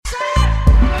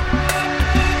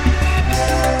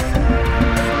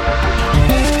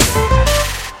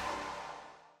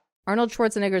Arnold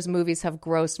Schwarzenegger's movies have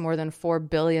grossed more than $4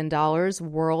 billion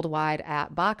worldwide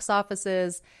at box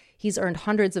offices. He's earned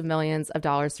hundreds of millions of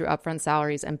dollars through upfront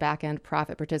salaries and back-end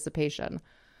profit participation.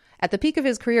 At the peak of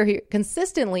his career, he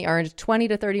consistently earned $20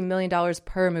 to $30 million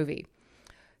per movie.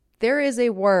 There is a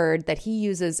word that he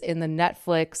uses in the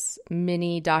Netflix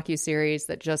mini docuseries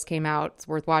that just came out. It's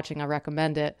worth watching. I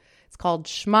recommend it. It's called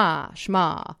Schmäh,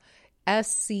 Schmäh,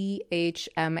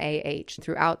 Schmah.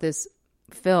 Throughout this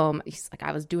film, he's like,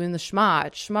 I was doing the Schmäh,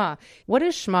 it's Schmäh. What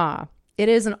is Schmäh? It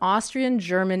is an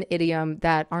Austrian-German idiom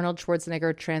that Arnold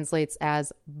Schwarzenegger translates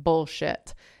as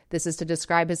bullshit. This is to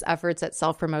describe his efforts at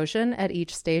self-promotion at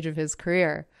each stage of his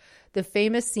career. The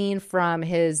famous scene from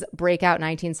his breakout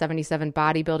 1977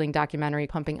 bodybuilding documentary,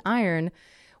 Pumping Iron,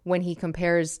 when he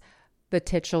compares the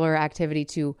titular activity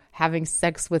to having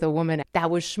sex with a woman.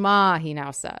 That was Schmäh, he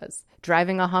now says.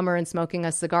 Driving a Hummer and smoking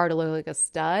a cigar to look like a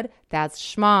stud, that's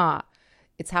Schmäh.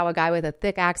 It's how a guy with a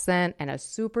thick accent and a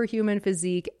superhuman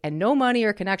physique and no money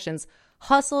or connections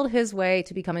hustled his way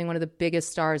to becoming one of the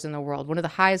biggest stars in the world, one of the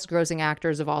highest grossing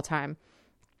actors of all time.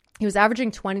 He was averaging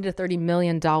 $20 to $30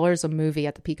 million a movie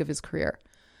at the peak of his career.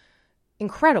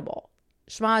 Incredible.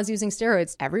 Schmäh is using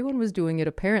steroids. Everyone was doing it,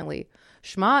 apparently.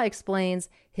 Schmäh explains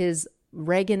his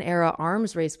Reagan-era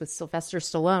arms race with Sylvester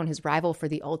Stallone, his rival for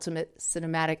the ultimate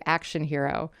cinematic action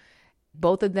hero.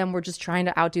 Both of them were just trying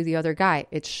to outdo the other guy.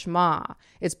 It's schma.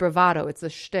 It's bravado. It's a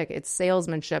shtick. It's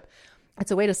salesmanship.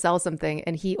 It's a way to sell something.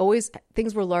 And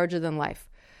things were larger than life.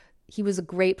 He was a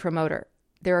great promoter.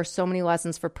 There are so many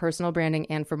lessons for personal branding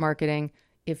and for marketing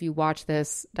if you watch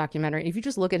this documentary. If you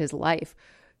just look at his life,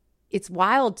 it's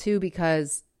wild too,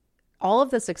 because all of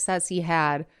the success he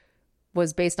had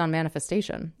was based on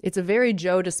manifestation. It's a very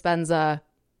Joe Dispenza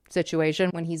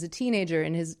situation when he's a teenager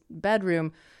in his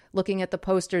bedroom looking at the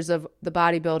posters of the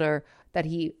bodybuilder that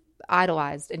he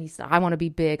idolized. And he said, I want to be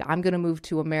big. I'm going to move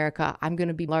to America. I'm going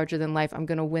to be larger than life. I'm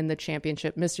going to win the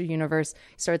championship, Mr. Universe.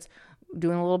 He starts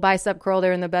doing a little bicep curl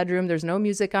there in the bedroom. There's no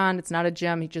music on. It's not a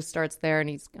gym. He just starts there and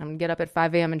I'm going to get up at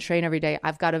 5 a.m. and train every day.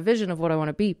 I've got a vision of what I want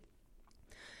to be.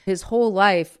 His whole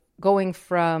life going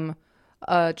from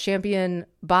a champion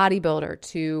bodybuilder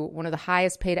to one of the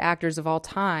highest paid actors of all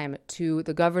time to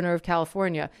the governor of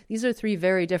California. These are three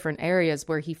very different areas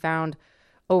where he found,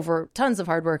 over tons of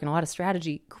hard work and a lot of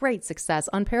strategy, great success,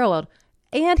 unparalleled.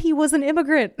 And he was an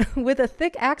immigrant with a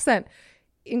thick accent.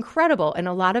 Incredible. And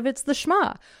a lot of it's the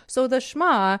schma. So the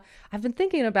schma, I've been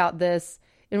thinking about this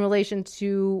in relation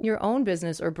to your own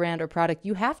business or brand or product.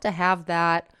 You have to have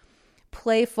that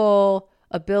playful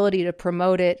ability to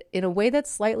promote it in a way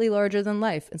that's slightly larger than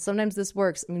life. And sometimes this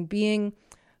works. I mean, being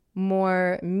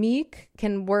more meek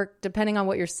can work depending on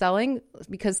what you're selling,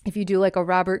 because if you do like a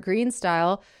Robert Greene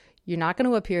style, you're not going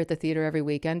to appear at the theater every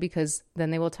weekend because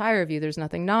then they will tire of you. There's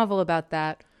nothing novel about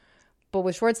that. But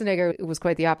with Schwarzenegger, it was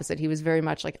quite the opposite. He was very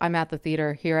much like, I'm at the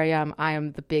theater. Here I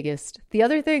am the biggest. The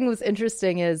other thing was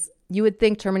interesting is you would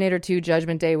think Terminator 2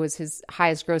 Judgment Day was his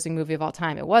highest grossing movie of all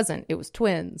time. It wasn't. It was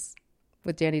Twins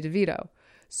with Danny DeVito.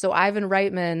 So Ivan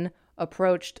Reitman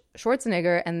approached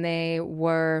Schwarzenegger and they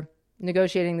were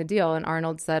negotiating the deal. And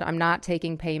Arnold said, I'm not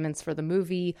taking payments for the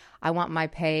movie. I want my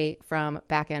pay from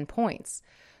back-end points.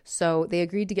 So they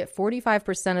agreed to get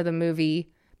 45% of the movie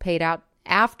paid out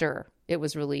after it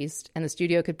was released, and the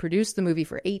studio could produce the movie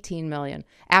for $18 million.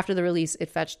 After the release, it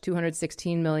fetched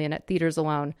 $216 million at theaters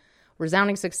alone.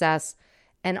 Resounding success.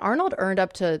 And Arnold earned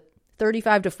up to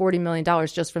 $35 to $40 million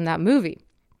just from that movie.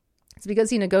 It's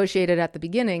because he negotiated at the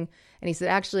beginning, and he said,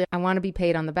 actually, I want to be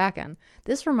paid on the back end.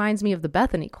 This reminds me of the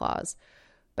Bethenny clause.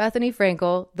 Bethenny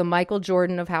Frankel, the Michael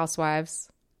Jordan of Housewives,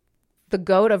 the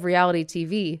GOAT of reality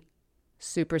TV,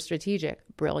 super strategic,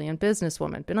 brilliant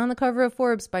businesswoman, been on the cover of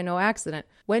Forbes by no accident.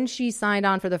 When she signed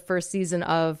on for the first season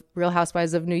of Real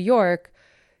Housewives of New York,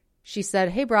 she said,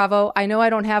 hey, Bravo, I know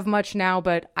I don't have much now,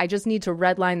 but I just need to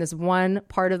redline this one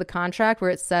part of the contract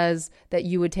where it says that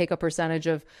you would take a percentage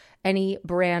of any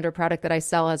brand or product that I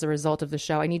sell as a result of the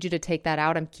show. I need you to take that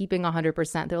out. I'm keeping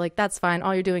 100%. They're like, that's fine.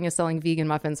 All you're doing is selling vegan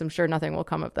muffins. I'm sure nothing will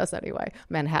come of this anyway.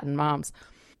 Manhattan moms.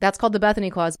 That's called the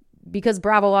Bethenny clause because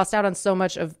Bravo lost out on so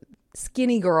much of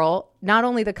Skinny Girl, not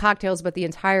only the cocktails, but the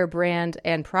entire brand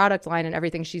and product line and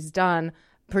everything she's done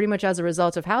pretty much as a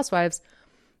result of Housewives.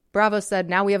 Bravo said,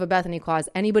 now we have a Bethenny clause.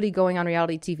 Anybody going on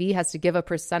reality TV has to give a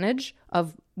percentage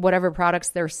of whatever products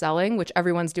they're selling, which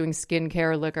everyone's doing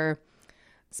skincare, liquor,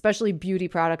 especially beauty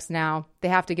products now. They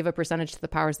have to give a percentage to the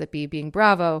powers that be, being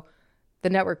Bravo, the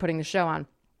network putting the show on.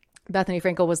 Bethenny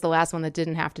Frankel was the last one that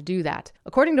didn't have to do that.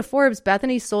 According to Forbes,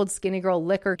 Bethenny sold Skinny Girl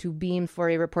liquor to Beam for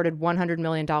a reported $100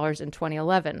 million in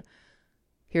 2011.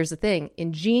 Here's the thing.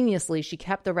 Ingeniously, she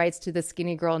kept the rights to the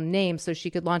Skinny Girl name so she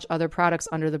could launch other products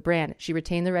under the brand. She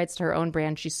retained the rights to her own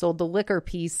brand. She sold the liquor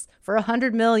piece for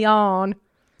 $100 million.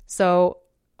 So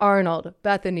Arnold,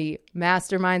 Bethenny,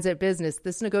 masterminds at business.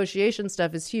 This negotiation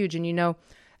stuff is huge. And, you know,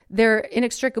 they're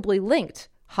inextricably linked.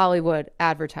 Hollywood,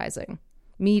 advertising,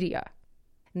 media.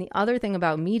 And the other thing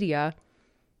about media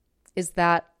is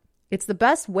that it's the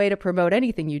best way to promote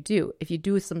anything you do. If you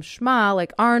do some schma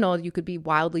like Arnold, you could be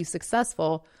wildly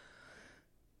successful.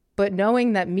 But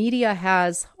knowing that media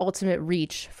has ultimate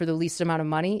reach for the least amount of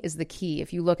money is the key.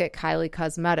 If you look at Kylie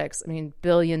Cosmetics, I mean,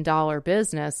 billion-dollar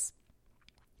business,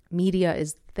 media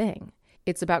is the thing.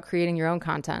 It's about creating your own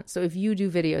content. So if you do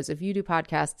videos, if you do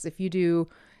podcasts, if you do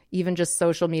even just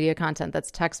social media content that's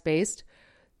text-based,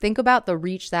 think about the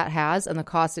reach that has and the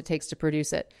cost it takes to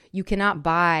produce it. You cannot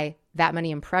buy that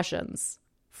many impressions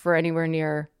for anywhere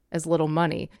near as little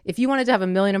money. If you wanted to have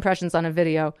 1 million impressions on a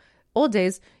video, old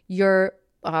days, you're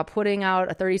putting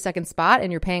out a 30-second spot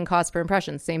and you're paying cost per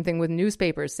impression. Same thing with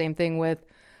newspapers. Same thing with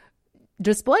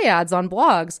display ads on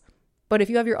blogs. But if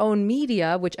you have your own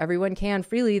media, which everyone can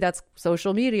freely, that's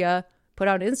social media, put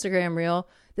out an Instagram reel.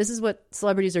 This is what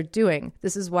celebrities are doing.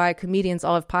 This is why comedians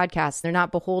all have podcasts. They're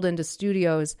not beholden to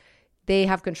studios. They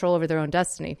have control over their own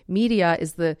destiny. Media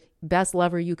is the best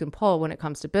lever you can pull when it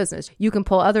comes to business. You can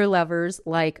pull other levers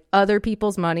like other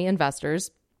people's money,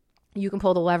 investors. You can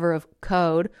pull the lever of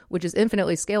code, which is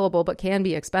infinitely scalable but can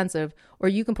be expensive. Or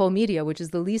you can pull media, which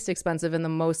is the least expensive and the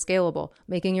most scalable,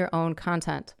 making your own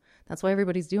content. That's why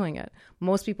everybody's doing it.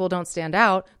 Most people don't stand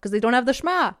out because they don't have the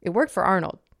schma. It worked for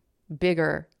Arnold.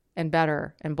 Bigger and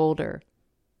better and bolder.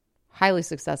 Highly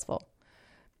successful.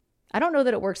 I don't know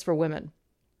that it works for women.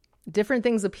 Different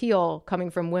things appeal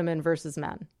coming from women versus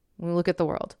men when we look at the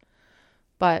world.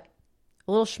 But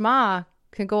a little schma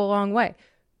can go a long way.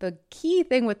 The key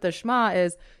thing with the schma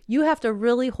is you have to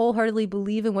really wholeheartedly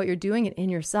believe in what you're doing and in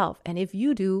yourself. And if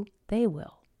you do, they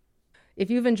will. If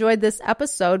you've enjoyed this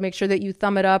episode, make sure that you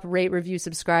thumb it up, rate, review,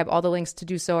 subscribe. All the links to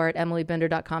do so are at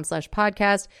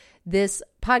emilybinder.com/podcast. This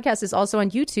podcast is also on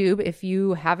YouTube. If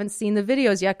you haven't seen the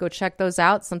videos yet, go check those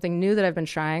out. Something new that I've been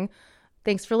trying.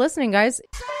 Thanks for listening, guys.